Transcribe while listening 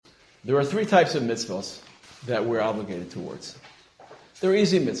There are three types of mitzvahs that we're obligated towards. They're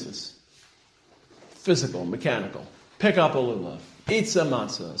easy mitzvahs. Physical, mechanical. Pick up a lulav, eat some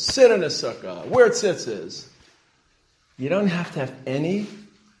matzah, sit in a sukkah, wear tzitzis. You don't have to have any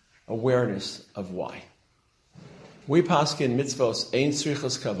awareness of why. We paskin mitzvos ein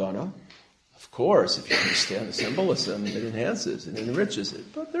tzrichos kavana. Of course, if you understand the symbolism, it enhances, it enriches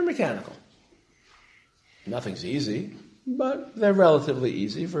it. But they're mechanical. Nothing's easy, but they're relatively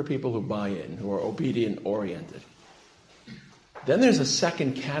easy for people who buy in, who are obedient-oriented. Then there's a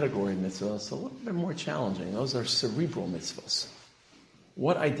second category of mitzvahs that's a little bit more challenging. Those are cerebral mitzvahs.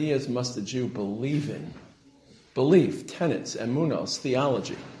 What ideas must the Jew believe in? Belief, tenets, emunos,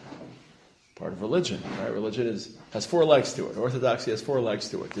 theology. Part of religion, right? Religion has four legs to it. Orthodoxy has four legs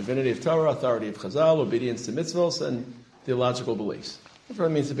to it. Divinity of Torah, authority of Chazal, obedience to mitzvahs, and theological beliefs. That's what it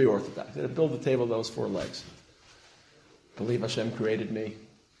means to be Orthodox. To build the table of those four legs. Believe Hashem created me,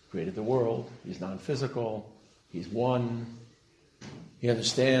 created the world. He's non-physical. He's one. He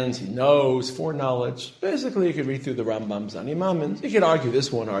understands, he knows, foreknowledge. Basically, you could read through the Rambam, Zani Mammon. You could argue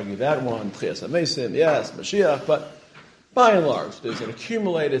this one, argue that one, Tchias HaMesim, yes, Mashiach, but by and large, there's an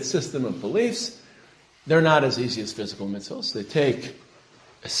accumulated system of beliefs. They're not as easy as physical mitzvahs. They take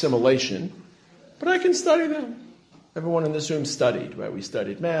assimilation, but I can study them. Everyone in this room studied, right? We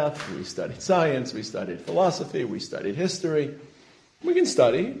studied math, we studied science, we studied philosophy, we studied history. We can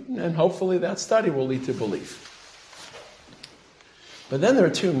study, and hopefully that study will lead to belief. But then there are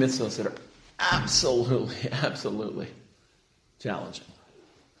two mitzvahs that are absolutely challenging.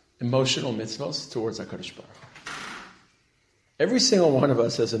 Emotional mitzvahs towards HaKadosh Baruch Hu. Every single one of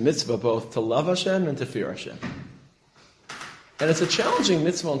us has a mitzvah both to love Hashem and to fear Hashem. And it's a challenging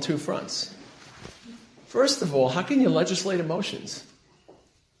mitzvah on two fronts. First of all, how can you legislate emotions?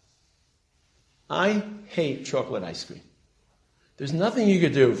 I hate chocolate ice cream. There's nothing you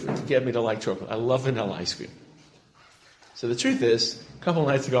could do to get me to like chocolate. I love vanilla ice cream. So the truth is, a couple of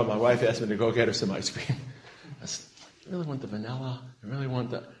nights ago, my wife asked me to go get her some ice cream. I said, I really want the vanilla. I really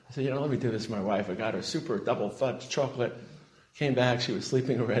want the... I said, let me do this for my wife. I got her super double fudge chocolate. Came back, she was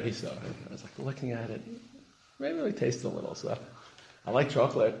sleeping already, so I was like looking at it. Maybe it tastes a little, so... I like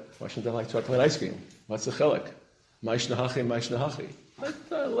chocolate. Why shouldn't I like chocolate ice cream? What's the chilik? Maish nahachi.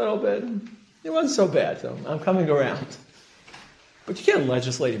 A little bit. It wasn't so bad, so I'm coming around. But you can't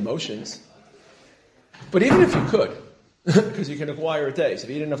legislate emotions. But even if you could, because you can acquire a taste.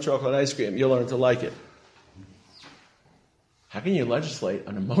 If you eat enough chocolate ice cream, you'll learn to like it. How can you legislate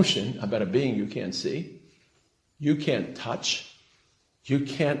an emotion about a being you can't see, you can't touch, you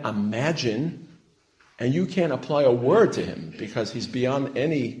can't imagine, and you can't apply a word to him because he's beyond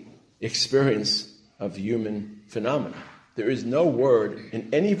any experience of human phenomena? There is no word in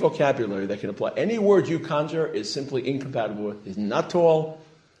any vocabulary that can apply. Any word you conjure is simply incompatible with. He's not tall,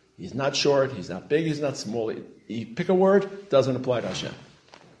 he's not short, he's not big, he's not small. You pick a word, doesn't apply to Hashem.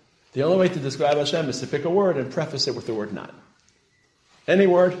 The only way to describe Hashem is to pick a word and preface it with the word not. Any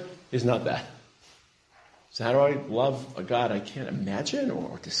word is not that. So how do I love a God I can't imagine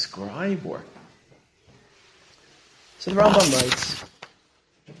or describe? So the Rambam writes,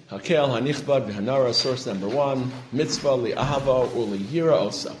 Hakel hanichbad v'hanara, source number 1, mitzvah li'ahava u'liyira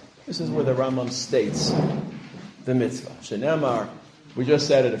osa. This is where the Rambam states the mitzvah. Shenemar, we just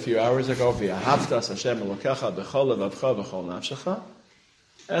said it a few hours ago, v'ahavtas Hashem elokecha b'chol levavcha v'chol nafshecha,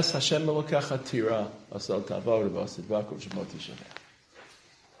 es Hashem elokecha tira asal tavod v'asidvaku v'shemot yishaveh.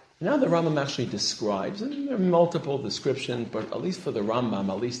 Now the Rambam actually describes, and there are multiple descriptions, but at least for the Rambam,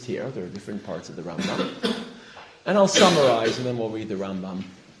 at least here, there are different parts of the Rambam. And I'll summarize, and then we'll read the Rambam.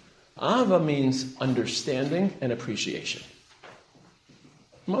 Ahava means understanding and appreciation.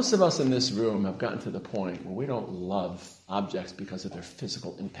 Most of us in this room have gotten to the point where we don't love objects because of their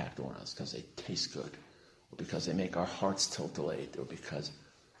physical impact on us, because they taste good, or because they make our hearts titillate, or because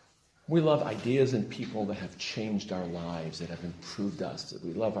we love ideas and people that have changed our lives, that have improved us.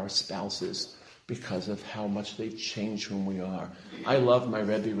 We love our spouses because of how much they've changed who we are. I love my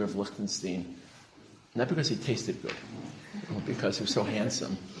Rebbe, Rev Lichtenstein, not because he tasted good, or because he was so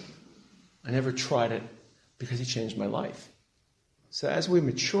handsome. I never tried it because he changed my life. So as we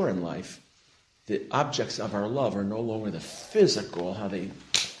mature in life, the objects of our love are no longer the physical, how they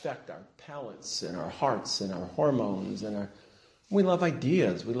affect our palates and our hearts and our hormones and we love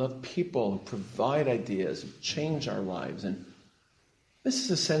ideas. We love people who provide ideas, who change our lives. And this is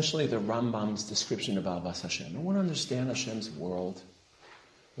essentially the Rambam's description of Avas Hashem. I want to understand Hashem's world.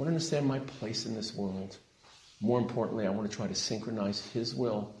 I want to understand my place in this world. More importantly, I want to try to synchronize His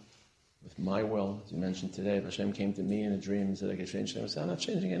will with my will. As you mentioned today, if Hashem came to me in a dream and said I could change things, I said, I'm not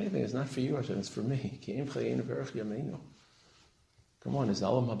changing anything. It's not for you, Hashem. It's for me. Come on, is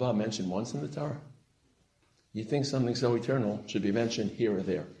Olam Haba mentioned once in the Torah? You think something so eternal should be mentioned here or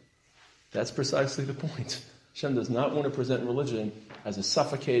there. That's precisely the point. Hashem does not want to present religion as a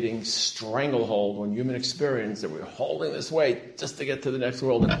suffocating stranglehold on human experience that we're holding this weight just to get to the next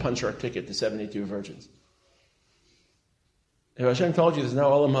world and punch our ticket to 72 virgins. If Hashem told you there's no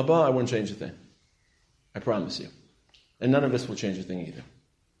Olam Haba, I wouldn't change a thing. I promise you. And none of this will change a thing either.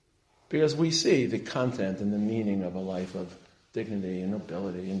 Because we see the content and the meaning of a life of dignity and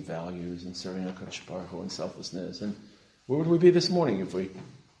nobility and values and serving HaKadosh Baruch Hu and selflessness. And where would we be this morning if we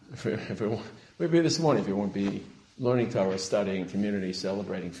we'd be this morning if we wouldn't be learning Torah, studying, community,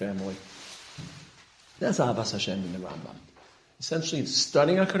 celebrating family? That's Ahavas Hashem in the Rambam. Essentially,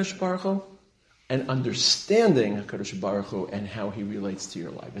 studying HaKadosh Baruch Hu and understanding HaKadosh Baruch Hu and how He relates to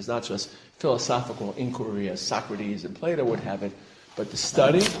your life. It's not just philosophical inquiry as Socrates and Plato would have it, but the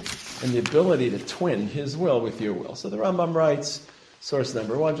study and the ability to twin His will with your will. So the Rambam writes, source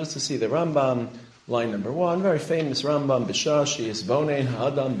number 1, just to see the Rambam, line number 1, very famous Rambam, Bishashi, Isbone,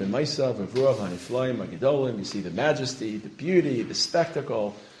 Ha'adam, B'maisa, V'vruav, Ha'niflaim, Ha'gedolim. You see the majesty, the beauty, the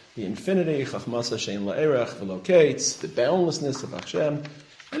spectacle, the infinity, Chachmas Hashem La'erech, V'lokates, the boundlessness of Hashem.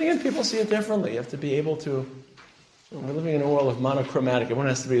 And again, people see it differently. You have to be able to, we're living in a world of monochromatic. Everyone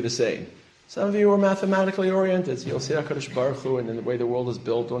has to be the same. Some of you are mathematically oriented, so you'll see HaKadosh Baruch Hu and the way the world is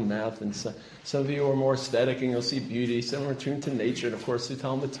built on math. And some of you are more aesthetic and you'll see beauty. Some are tuned to nature, and of course, the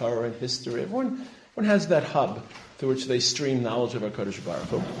Talmud Torah and history. Everyone has that hub through which they stream knowledge of HaKadosh Baruch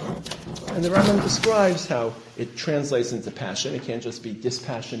Hu. And the Rambam describes how it translates into passion. It can't just be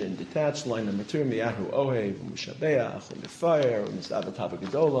dispassionate and detached. Line number 2, Miyahu Ohev, Mishabeach, Mifayr, Misavatava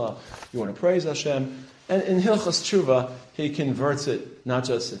Gedola. You want to praise Hashem. And in Hilchos Tshuva, he converts it not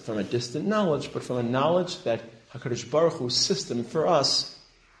just from a distant knowledge, but from a knowledge that HaKadosh Baruch Hu's system for us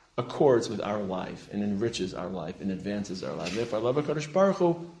accords with our life and enriches our life and advances our life. Therefore, I love HaKadosh Baruch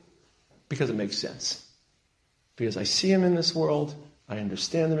Hu because it makes sense. Because I see Him in this world, I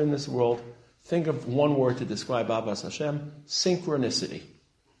understand Him in this world. Think of one word to describe Ahavas Hashem: synchronicity.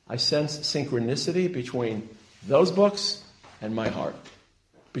 I sense synchronicity between those books and my heart,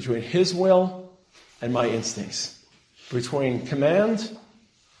 between His will and my instincts, between command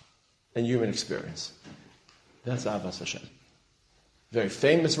and human experience. That's Ahavas Hashem. Very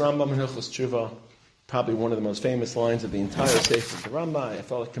famous Rambam in Hilchos Tshuva, probably one of the most famous lines of the entire Sefer of the Rambam. I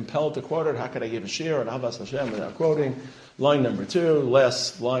felt compelled to quote it. How could I give a shir on Ahavas Hashem without quoting? Line number 2,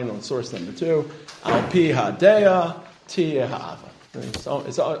 last line on source number 2, Al pi hadeya tiyeh ha'ava.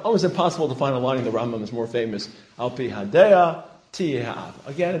 It's almost impossible to find a line in the Rambam that's more famous. Al pi hadeya tiyeh ha'ava.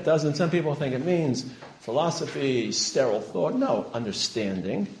 Again, it doesn't. Some people think it means philosophy, sterile thought. No,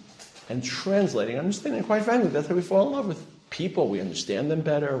 understanding and translating. Understanding, quite frankly, that's how we fall in love with people. We understand them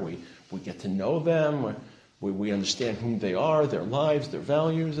better. We get to know them. We understand whom they are, their lives, their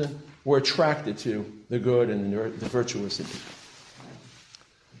values, and we're attracted to the good and the virtuous in people.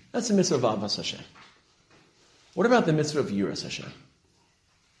 That's the mitzvah of Ahavas Hashem. What about the mitzvah of Yiras Hashem?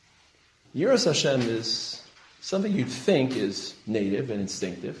 Yiras Hashem is something you'd think is native and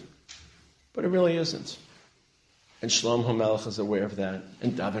instinctive, but it really isn't. And Shlomo HaMelech is aware of that,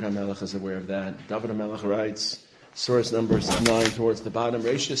 and David HaMelech is aware of that. David HaMelech writes, source number 9 towards the bottom,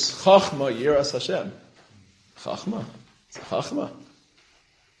 Reishis Chachma Yiras Hashem. Chachma. It's a Chachma.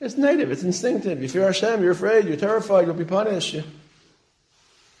 It's native, it's instinctive. You fear Hashem, you're afraid, you're terrified, you'll be punished.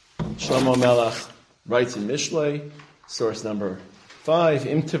 Shlomo HaMelech writes in Mishlei, source number 5,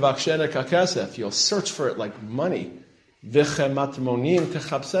 Im tivakshena kakesef, you'll search for it like money. V'chematmonim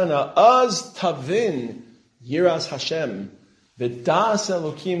techapsena, az tavin Yiras Hashem, v'das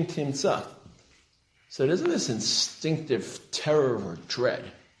Elokim timtza. So it isn't this instinctive terror or dread.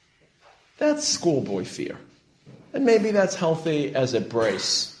 That's schoolboy fear. And maybe that's healthy as a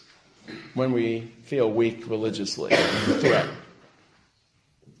brace when we feel weak religiously, threat.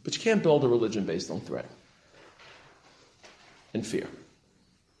 But you can't build a religion based on threat and fear.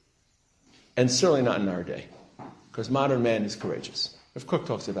 And certainly not in our day, because modern man is courageous. Rav Kook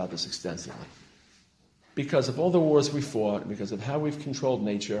talks about this extensively. Because of all the wars we fought, because of how we've controlled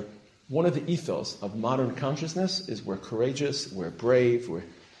nature, one of the ethos of modern consciousness is we're courageous, we're brave.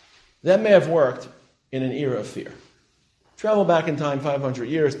 That may have worked in an era of fear. Travel back in time 500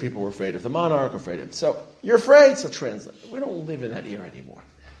 years, people were afraid of the monarch, afraid of... So, you're afraid, so translate. We don't live in that era anymore.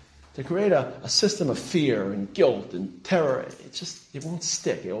 To create a system of fear and guilt and terror, it won't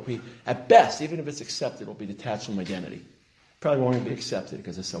stick. It will be, at best, even if it's accepted, it will be detached from identity. Probably won't even be accepted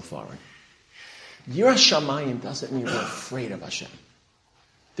because it's so foreign. Yiras Shamayim doesn't mean we're afraid of Hashem.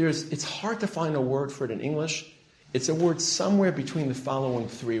 It's hard to find a word for it in English. It's a word somewhere between the following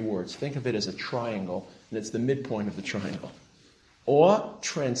 3 words. Think of it as a triangle, and it's the midpoint of the triangle. Awe,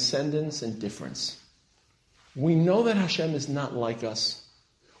 transcendence, and difference. We know that Hashem is not like us.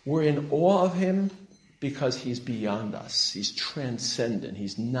 We're in awe of Him because He's beyond us. He's transcendent.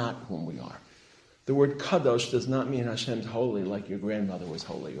 He's not whom we are. The word kadosh does not mean Hashem's holy like your grandmother was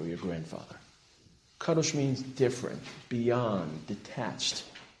holy or your grandfather. Kadosh means different, beyond, detached.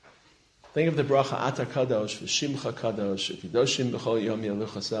 Think of the bracha Ata Kadosh, V'Shimcha Kadosh, Kedoshim B'chol Yom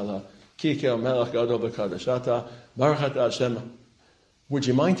Yeluchasela, Kikeo Melech Gadol B'Kadosh Ata, Baruch Ata Hashem. Would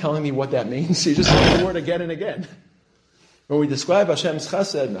you mind telling me what that means? You just say the word again and again. When we describe Hashem's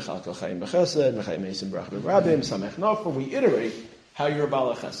chesed, Mechal Kol Chaim B'Chesed, Mechayim Eisim Barach B'Rabim, Samech Nofer, we iterate how you're a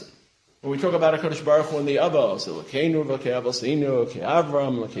Bala Chesed. When we talk about HaKadosh Baruch Hu in the Avos, L'keinu v'kei Avosinu, Kei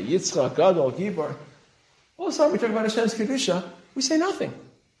Avram, L'kei Yitzchak, Gadol, Gibor. All of a sudden we talk about Hashem's Kedusha, we say nothing.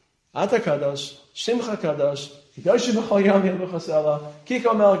 Ata Kadosh, Shimcha Kadosh, Kedoshim B'chol Yom Yeluchasela,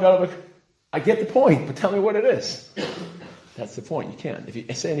 Kiko Melech Gadol. I get the point, but tell me what it is. That's the point. You can't. If you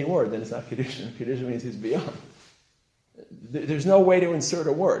say any word, then it's not Kedusha. Kedusha means He's beyond. There's no way to insert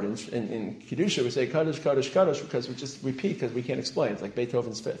a word. In Kedusha, we say Kadosh, Kadosh, Kadosh because we just repeat because we can't explain. It's like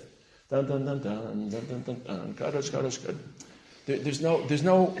Beethoven's Fifth. Dun dun dun dun dun dun dun dun. Kadosh, Kadosh, Kadosh. There's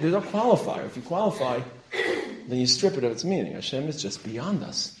no qualifier. If you qualify, then you strip it of its meaning. Hashem is just beyond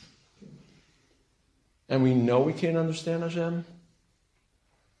us. And we know we can't understand Hashem,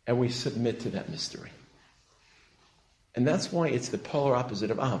 and we submit to that mystery. And that's why it's the polar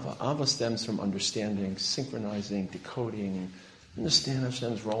opposite of Ava. Ava stems from understanding, synchronizing, decoding, understand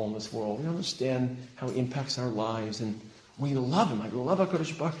Hashem's role in this world. We understand how He impacts our lives, and we love Him. I love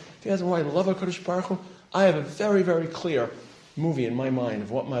HaKadosh Baruch Hu. If you ask me why I love HaKadosh Baruch Hu, I have a very, very clear movie in my mind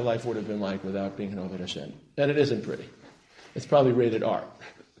of what my life would have been like without being an Oved Hashem. And it isn't pretty. It's probably rated R.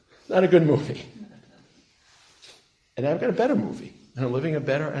 Not a good movie. And I've got a better movie. And I'm living a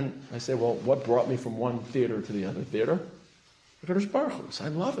better, and I say, well, what brought me from one theater to the other theater? HaKadosh Baruch Hu. So I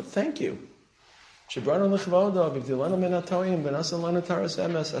love it. Thank you. Shebranu l'chvodo, v'gdilanu min hatoim, v'nasan lanu taras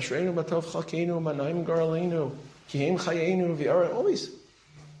emes, ashreinu batov chalkeinu, manayim garaleinu, kihem chayenu, v'yara, all these.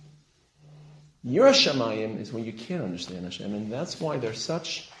 Yiras Shamayim is when you can't understand Hashem, and that's why they're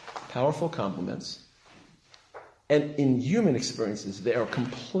such powerful complements. And in human experiences, they are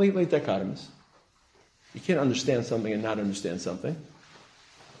completely dichotomous. You can't understand something and not understand something.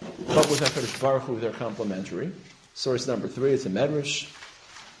 But with HaKadosh Baruch Hu, they're complementary. Source number 3, it's a Medrash.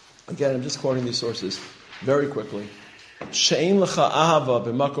 Again, I'm just quoting these sources very quickly. She'ein lecha ahava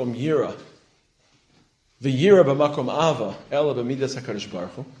b'makom yira, v'yira b'makom ahava, ela b'midas HaKadosh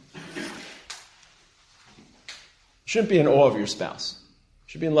Baruch Hu. You shouldn't be in awe of your spouse.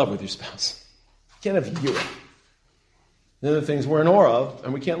 You should be in love with your spouse. You can't have yira. The other things we're in awe of,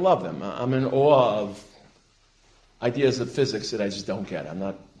 and we can't love them. I'm in awe of ideas of physics that I just don't get. I'm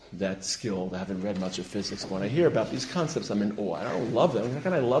not that skilled. I haven't read much of physics. When I hear about these concepts, I'm in awe. I don't love them. How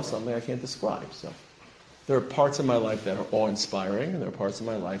can I love something I can't describe? So there are parts of my life that are awe-inspiring, and there are parts of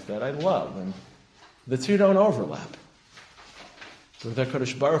my life that I love. And the two don't overlap. With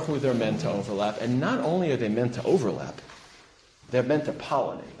HaKadosh Baruch Hu, they're meant to overlap. And not only are they meant to overlap, they're meant to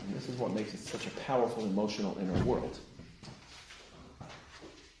pollinate. And this is what makes it such a powerful, emotional inner world.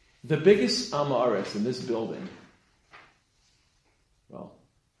 The biggest Amaretz in this building, well,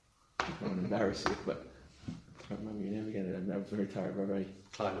 I don't want to embarrass you, but I don't remember your name again. I'm very tired. Rabbi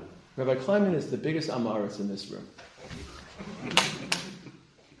Kleiman. Rabbi Kleiman is the biggest Amaretz in this room.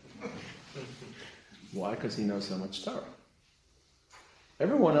 Why? Because he knows so much Torah.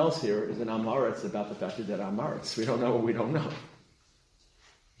 Everyone else here is an Amaretz about the fact that they're Amaretz. We don't know what we don't know.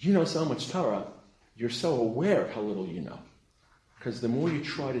 You know so much Torah, you're so aware of how little you know. Because the more you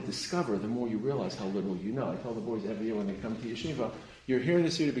try to discover, the more you realize how little you know. I tell the boys every year when they come to yeshiva, you're here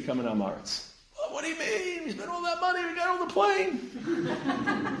this year to become an Amaretz. Oh, what do you mean? We spent all that money, we got on the plane.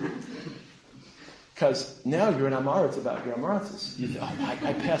 Because now you're an Amaretz about your Amaretzes. You think, oh,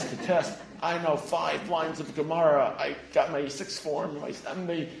 I passed the test. I know 5 lines of Gemara. I got my 6th form. I'm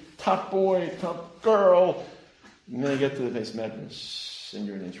the top boy, top girl. And then you get to the base Medrash, and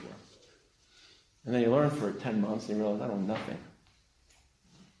you're an inchworm. And then you learn for 10 months, and you realize, I know nothing.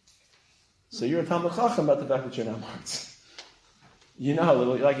 So you're a Talmid Chacham about the fact that you're an Amaretz. You know how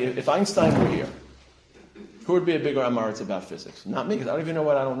little, like if Einstein were here, who would be a bigger Amaretz about physics? Not me, because I don't even know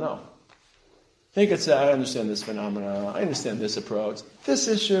what I don't know. He could say, I understand this phenomena, I understand this approach. This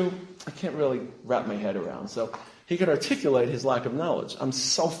issue, I can't really wrap my head around. So he could articulate his lack of knowledge. I'm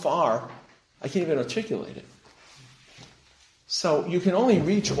so far, I can't even articulate it. So you can only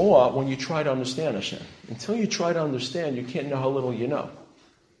reach awe when you try to understand Hashem. Until you try to understand, you can't know how little you know.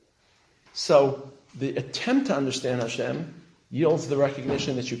 So the attempt to understand Hashem yields the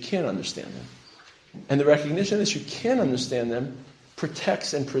recognition that you can't understand Him. And the recognition that you can't understand them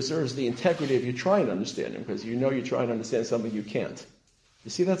protects and preserves the integrity of you trying to understand him, because you know you're trying to understand something you can't.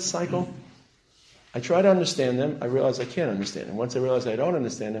 You see that cycle? I try to understand them, I realize I can't understand him. Once I realize I don't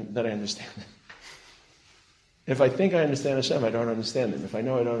understand him, then I understand him. If I think I understand Hashem, I don't understand him. If I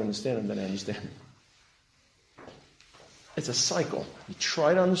know I don't understand him, then I understand him. It's a cycle. You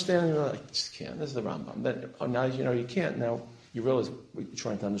try to understand him, you're like, I just can't. This is the Rambam. Then, now you know you can't. Now you realize what you're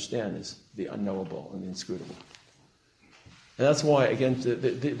trying to understand is the unknowable and the inscrutable. And that's why, again,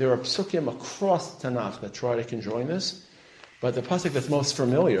 there are psukim across Tanakh that try to conjoin this. But the pasuk that's most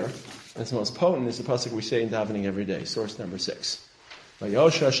familiar, that's most potent, is the pasuk we say in davening every day, source number 6.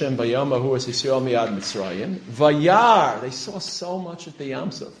 Vayosh Hashem bayom ahu es Yisrael miyad Mitzrayim. Vayar, they saw so much at the Yam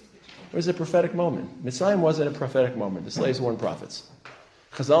Suf. It was a prophetic moment. Mitzrayim wasn't a prophetic moment. The slaves weren't prophets.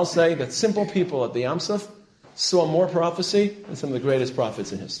 Chazal say that simple people at the Yam Suf saw more prophecy than some of the greatest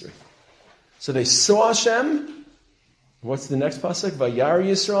prophets in history. So they saw Hashem. What's the next pasuk? Vayar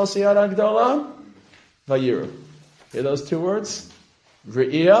Yisrael siyad agdola. Vayiru. Hear those two words?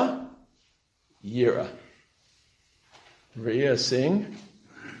 Re'iyah, Yira. Re'iyah is seeing,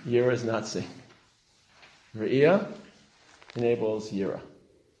 Yira is not seeing. Re'iyah enables Yira.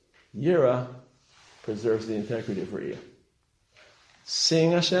 Yira preserves the integrity of Re'iyah.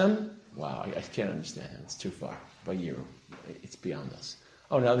 Seeing Hashem, wow, I can't understand it. It's too far. Vayiru, it's beyond us.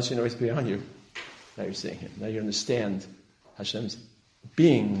 Oh, now that you know He's beyond you, now you're seeing Him. Now you understand Hashem's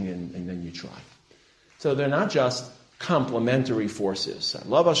being, and then you try. So they're not just complementary forces. I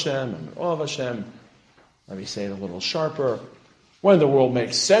love Hashem, I'm in awe of Hashem. Let me say it a little sharper. When the world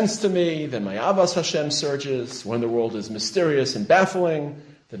makes sense to me, then my Avas Hashem surges. When the world is mysterious and baffling,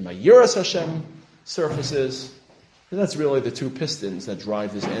 then my Yiras Hashem surfaces. And that's really the two pistons that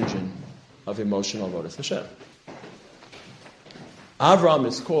drive this engine of emotional avodas Hashem. Avram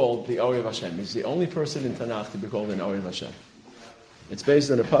is called the Ohev Hashem. He's the only person in Tanakh to be called an Ohev Hashem. It's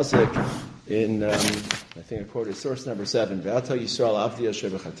based on a pasuk in, I think I quoted source number 7. Ve'ata Yisrael avdi asher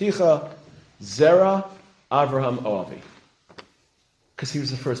b'chaticha, zera Avraham Oavi. Because he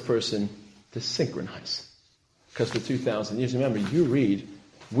was the first person to synchronize. Because for 2,000 years, remember,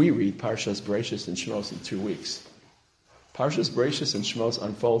 we read Parshas Bereishis and Shmos in 2 weeks. Parshas Bereishis and Shmos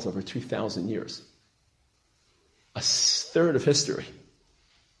unfolds over 2,000 years. A third of history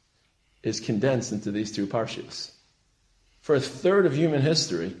is condensed into these two parshas. For a third of human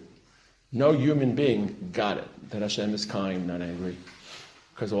history, no human being got it, that Hashem is kind, not angry,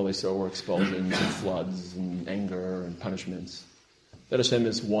 because all they saw were expulsions and floods and anger and punishments. That Hashem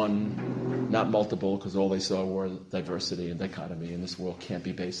is one, not multiple, because all they saw were diversity and dichotomy, and this world can't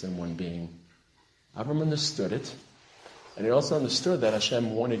be based on one being. Avram understood it, and he also understood that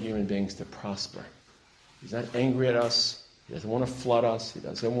Hashem wanted human beings to prosper. He's not angry at us, He doesn't want to flood us, He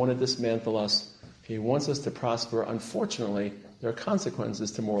doesn't want to dismantle us. He wants us to prosper. Unfortunately, there are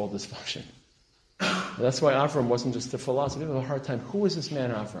consequences to moral dysfunction. And that's why Avram wasn't just a philosopher. People have a hard time. Who was this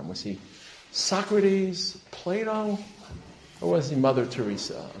man Avram? Was he Socrates, Plato, or was he Mother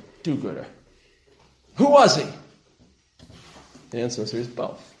Teresa, a do-gooder? Who was he? The answer is he was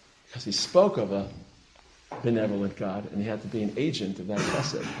both. Because he spoke of a benevolent God, and he had to be an agent of that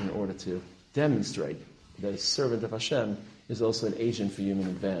chesed in order to demonstrate that a servant of Hashem is also an agent for human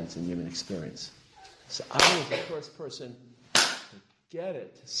advance and human experience. So I was the first person to get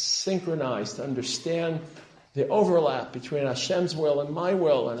it, to synchronize, to understand the overlap between Hashem's will and my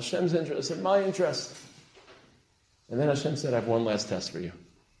will, and Hashem's interest and my interest. And then Hashem said, I have one last test for you.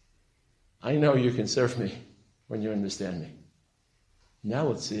 I know you can serve me when you understand me. Now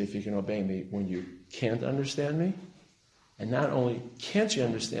let's see if you can obey me when you can't understand me. And not only can't you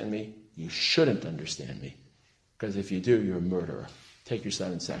understand me, you shouldn't understand me. Because if you do, you're a murderer. Take your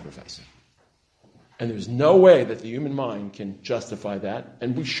son and sacrifice him. And there's no way that the human mind can justify that,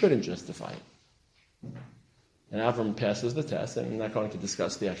 and we shouldn't justify it. And Avram passes the test, and I'm not going to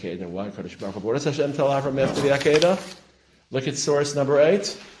discuss the Akedah. Why? What does Hashem tell Avram after the Akedah? Look at source number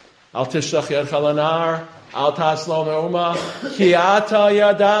 8. Al tishlach yadcha lanar, al taslo me'uma, ki ata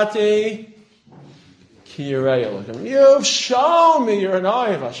yadati, ki yirei Elokim. You've shown me you're an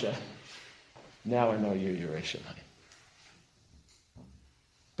Ohev Hashem. Now I know you're Yirei Shamayim.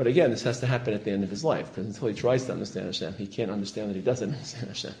 But again, this has to happen at the end of his life, because until he tries to understand Hashem, he can't understand that he doesn't understand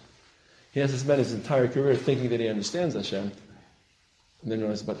Hashem. He has to spend his entire career thinking that he understands Hashem, and then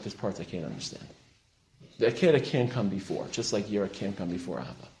realize, but there's parts I can't understand. The Akedah can't come before, just like Yira can't come before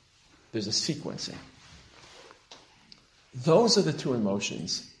Abba. There's a sequencing. Those are the two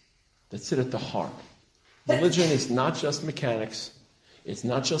emotions that sit at the heart. Religion is not just mechanics, it's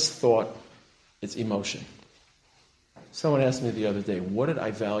not just thought, it's emotion. Someone asked me the other day, what did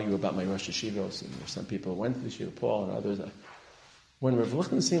I value about my Rosh Yeshivos? And there's some people who went to the Yeshiva Paul and others. When Rav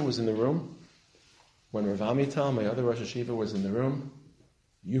Lichtenstein was in the room, when Rav Amital, my other Rosh Hashiva, was in the room,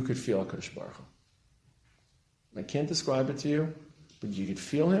 you could feel HaKadosh Baruch Hu. I can't describe it to you, but you could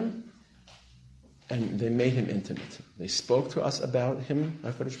feel him, and they made him intimate. They spoke to us about him,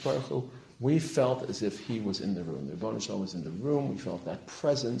 HaKadosh Baruch Hu. We felt as if he was in the room. The Rebbeinu Shalom was in the room. We felt that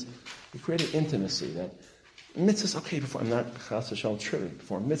presence. We created intimacy. That mitzvahs, okay, before I'm not Chas Hashem trivial,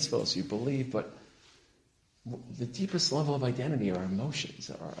 before mitzvahs you believe, but the deepest level of identity are our emotions,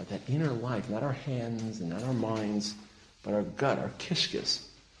 are that inner life, not our hands and not our minds, but our gut, our kishkas.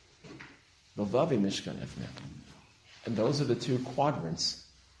 Vavavi Mishkan Efneh. And those are the two quadrants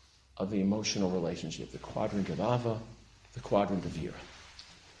of the emotional relationship, the quadrant of Ava, the quadrant of Yira.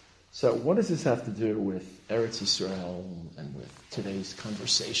 So what does this have to do with Eretz Yisrael and with today's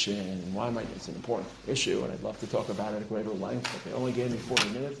conversation? And why am I? It's an important issue, and I'd love to talk about it at greater length, but they only gave me 40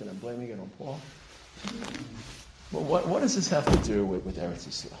 minutes, and I'm blaming it on Paul. Well, what does this have to do with Eretz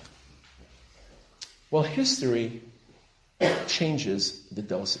Yisrael? Well, history changes the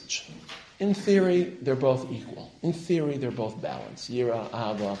dosage. In theory, they're both equal. In theory, they're both balanced. Yira,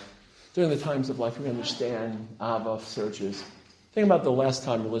 Ava. During the times of life, we understand Ava surges. Think about the last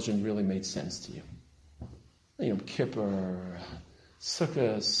time religion really made sense to you. You know, Kippur,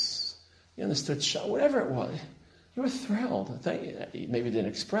 Sukkot, you understood Shah, whatever it was. You were thrilled. You maybe didn't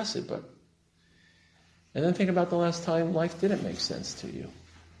express it, but... And then think about the last time life didn't make sense to you.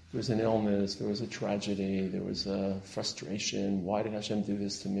 There was an illness, there was a tragedy, there was a frustration. Why did Hashem do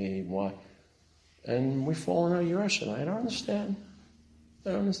this to me? Why? And we fall in our Yerusha. I don't understand.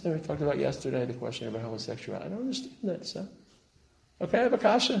 We talked about yesterday the question about homosexuality. I don't understand that. So, okay, I have a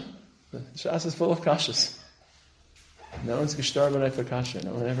kasha. The Shas is full of kashas. No one's gestorben for kasha.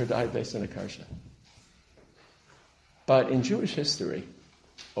 No one ever died based on a kasha. But in Jewish history,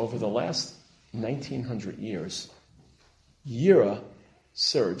 over the last 1900 years, Yira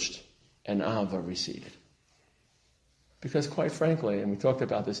surged and Ava receded. Because quite frankly, and we talked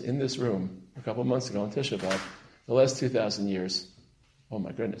about this in this room a couple of months ago on Tisha B'Av, the last 2,000 years, oh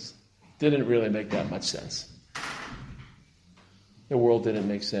my goodness, didn't really make that much sense. The world didn't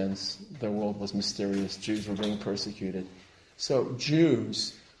make sense. The world was mysterious. Jews were being persecuted. So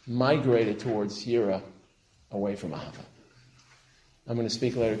Jews migrated towards Yira away from Ava. I'm going to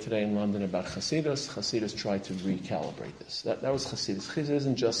speak later today in London about Chassidus. Chassidus tried to recalibrate this. That was Chassidus. Chassidus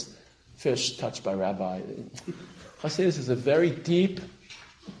isn't just fish touched by rabbi. Chassidus is a very deep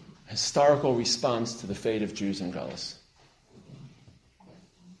historical response to the fate of Jews in Galus.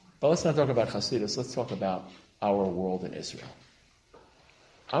 But let's not talk about Chassidus. Let's talk about our world in Israel.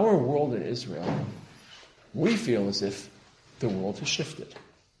 Our world in Israel, we feel as if the world has shifted.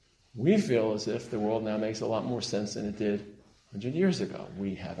 We feel as if the world now makes a lot more sense than it did 100 years ago.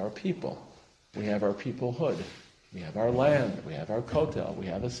 We have our people. We have our peoplehood. We have our land. We have our kotel. We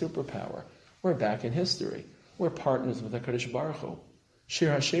have a superpower. We're back in history. We're partners with HaKadosh Baruch Hu.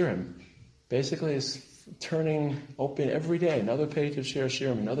 Shir HaShirim basically is turning open every day. Another page of Shir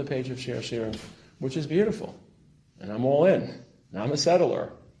HaShirim, another page of Shir HaShirim, which is beautiful. And I'm all in. And I'm a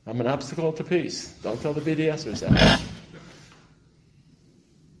settler. I'm an obstacle to peace. Don't tell the BDSers that.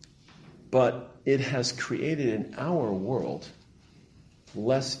 But it has created in our world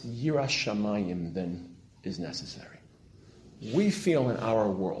less Yiras Shamayim than is necessary. We feel in our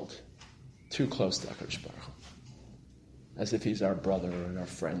world too close to HaKadosh Baruch Hu, as if he's our brother and our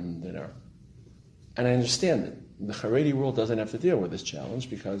friend and I understand that the Haredi world doesn't have to deal with this challenge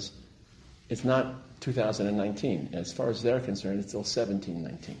because it's not 2019. As far as they're concerned, it's still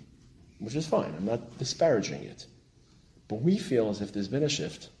 1719, which is fine. I'm not disparaging it. But we feel as if there's been a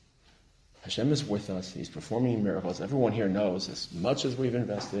shift. Hashem is with us. He's performing miracles. Everyone here knows as much as we've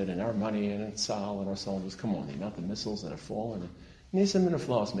invested in our money and in Tzal and our soldiers. Come on, the amount of missiles that have fallen.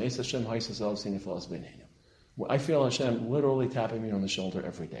 I feel Hashem literally tapping me on the shoulder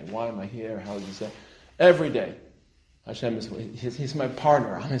every day. Why am I here? How does he say? Every day. Hashem is he's my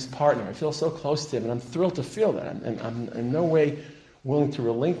partner. I'm his partner. I feel so close to him, and I'm thrilled to feel that. I'm in no way willing to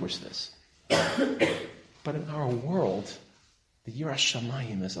relinquish this. But in our world, the Yiras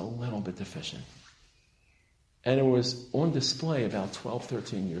Shamayim is a little bit deficient. And it was on display about 12,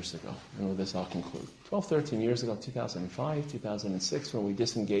 13 years ago. And with this I'll conclude. 12, 13 years ago, 2005, 2006, when we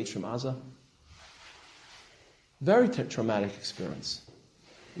disengaged from Gaza. Very traumatic experience.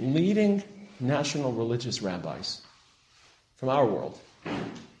 Leading national religious rabbis from our world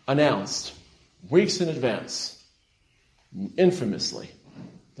announced weeks in advance, infamously,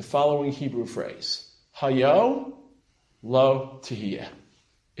 the following Hebrew phrase: Hayo lo tihiyeh.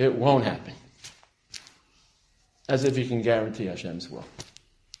 It won't happen. As if you can guarantee Hashem's will.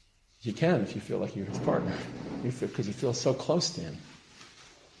 You can if you feel like you're his partner. Because you feel so close to him.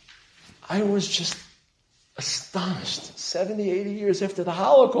 I was just astonished. 70, 80 years after the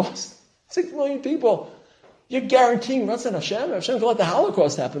Holocaust, 6 million people. You're guaranteeing Ratzon Hashem? Hashem can let the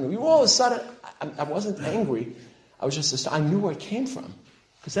Holocaust happen. We all of a sudden, I wasn't angry. I was just, I knew where it came from.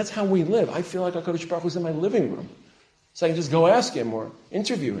 Because that's how we live. I feel like HaKadosh Baruch Hu was in my living room. So I can just go ask him or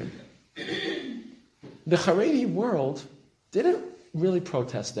interview him. The Haredi world didn't really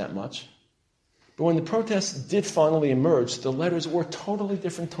protest that much. But when the protests did finally emerge, the letters were totally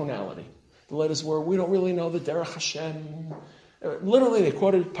different tonality. The letters were, we don't really know the Derech Hashem. Literally, they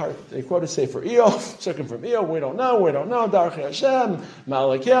quoted Sefer Eov, second from Eov, we don't know, Derech Hashem,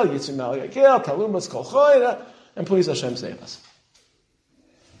 Malakel, Yitzim Malakel, Talumas Kol Choyra, and please Hashem save us.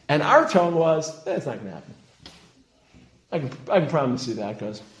 And our tone was, it's not going to happen. I can promise you that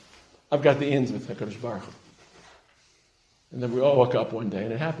because I've got the ins with HaKadosh Baruch Hu. And then we all woke up one day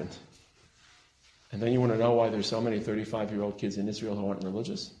and it happened. And then you want to know why there's so many 35-year-old kids in Israel who aren't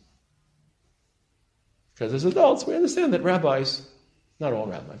religious? Because as adults, we understand that rabbis, not all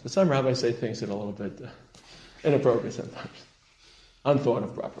rabbis, but some rabbis say things that are a little bit inappropriate sometimes, unthought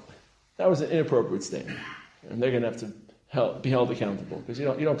of properly. That was an inappropriate statement. And they're going to have to be held accountable because you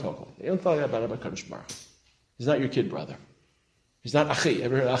don't talk like that. You don't talk about HaKadosh Baruch Hu. He's not your kid brother. He's not Achi.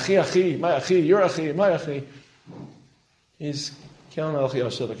 Ever heard Achi, my Achi, your Achi, my Achi? He's Kiel Melech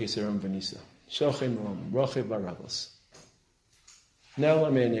Yosef Akiserim Venisa. Shochem Rom, Rochev Barabos. Nel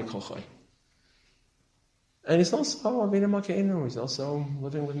Ameni Kolchai. And he's also Avinu Makeinu. He's also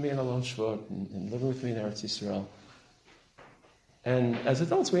living with me in Alon Shvot and living with me in Eretz Yisrael. And as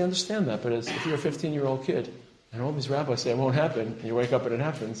adults, we understand that. But if you're a 15-year-old kid, and all these rabbis say it won't happen, and you wake up and it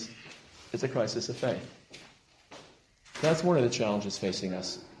happens, it's a crisis of faith. That's one of the challenges facing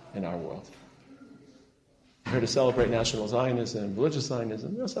us in our world. We're here to celebrate national Zionism, religious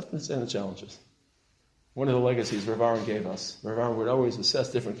Zionism. We also have to understand the challenges. One of the legacies Rav Aaron gave us, Rav Aaron would always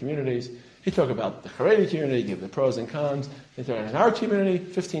assess different communities. He'd talk about the Haredi community, give the pros and cons. He'd talk about in our community,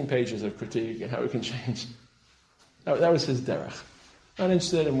 15 pages of critique and how we can change. That was his derech. Not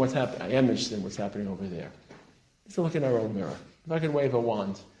interested in what's happening. I am interested in what's happening over there. Let's look in our own mirror. If I could wave a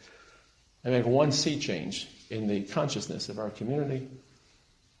wand and make one sea change in the consciousness of our community,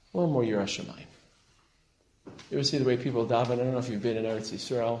 a little more Yiras Shamayim. You ever see the way people daven? I don't know if you've been in Eretz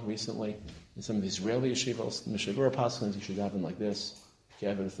Yisrael recently, in some of the Israeli yeshivos, the Mishavur Paschals, you should daven like this,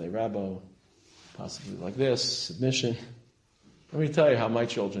 Kevet Lefnei Rabbo, possibly like this, submission. Let me tell you how my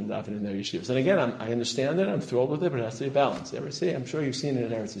children daven in their yeshivas. And again, I understand it, I'm thrilled with it, but it has to be balanced. You ever see? I'm sure you've seen it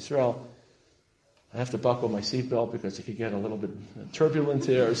in Eretz Yisrael. I have to buckle my seatbelt because it could get a little bit turbulent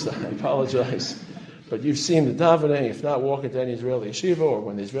here, so I apologize. But you've seen the davening. If not, walk into any Israeli yeshiva or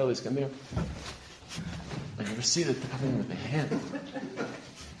when the Israelis come here. I never see the davening with the hand.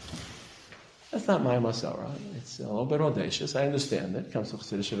 That's not my masara. It's a little bit audacious. I understand that. It comes to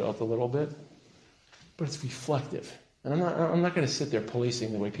Chassidish a little bit. But it's reflective. And I'm not going to sit there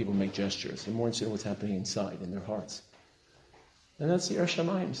policing the way people make gestures. I'm more interested in what's happening inside, in their hearts. And that's the Yiras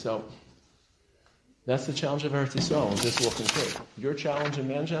Shamayim. So that's the challenge of Eretz Yisrael. And this will conclude. Your challenge in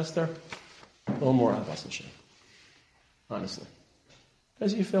Manchester, a little more Ahavas Hashem. Honestly.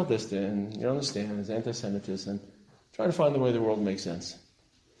 Because you feel distant, you don't understand, there's anti-Semitism. Try to find the way the world makes sense.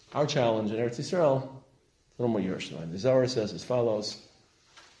 Our challenge in Eretz Yisrael, a little more Yiras Shamayim. The Zohar says as follows,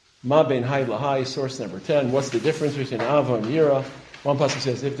 Ma bein hay lahai, source number 10. What's the difference between Ava and Yira? One pasuk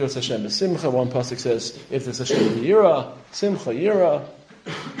says, if there's Hashem b'simcha. One pasuk says, if there's Hashem b'yira, simcha yira.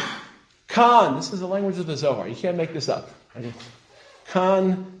 Kan, this is the language of the Zohar. You can't make this up.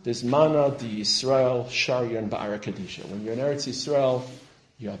 Kan bismana di Yisrael sharyan ba'ara kadisha. When you're in Eretz Yisrael,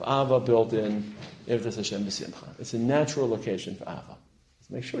 you have Ava built in, if there's Hashem b'simcha. It's a natural location for Ava.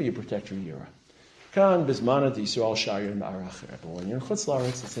 So make sure you protect your Yira. Kan bismana di Yisrael sharyan ba'ara acher. But when you're in Chutz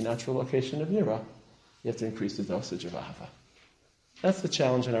La'aretz, it's a natural location of Yira. You have to increase the dosage of Ava. That's the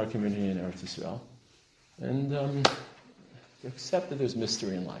challenge in our community in Eretz Yisrael. And accept that there's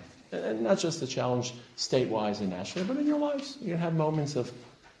mystery in life. And not just the challenge state-wise and nationally, but in your lives. You're going to have moments of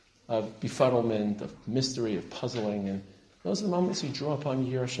befuddlement, of mystery, of puzzling. And those are the moments you draw upon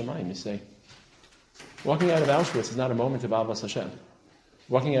Yiras Shamayim. You say, walking out of Auschwitz is not a moment of Ahavas Hashem.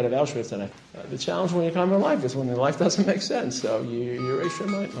 Walking out of Auschwitz, and the challenge when you come in life is when your life doesn't make sense. So you're Yiras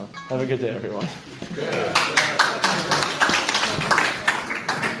Shamayim. Well, have a good day, everyone.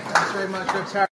 Thanks very much, Reb Tara.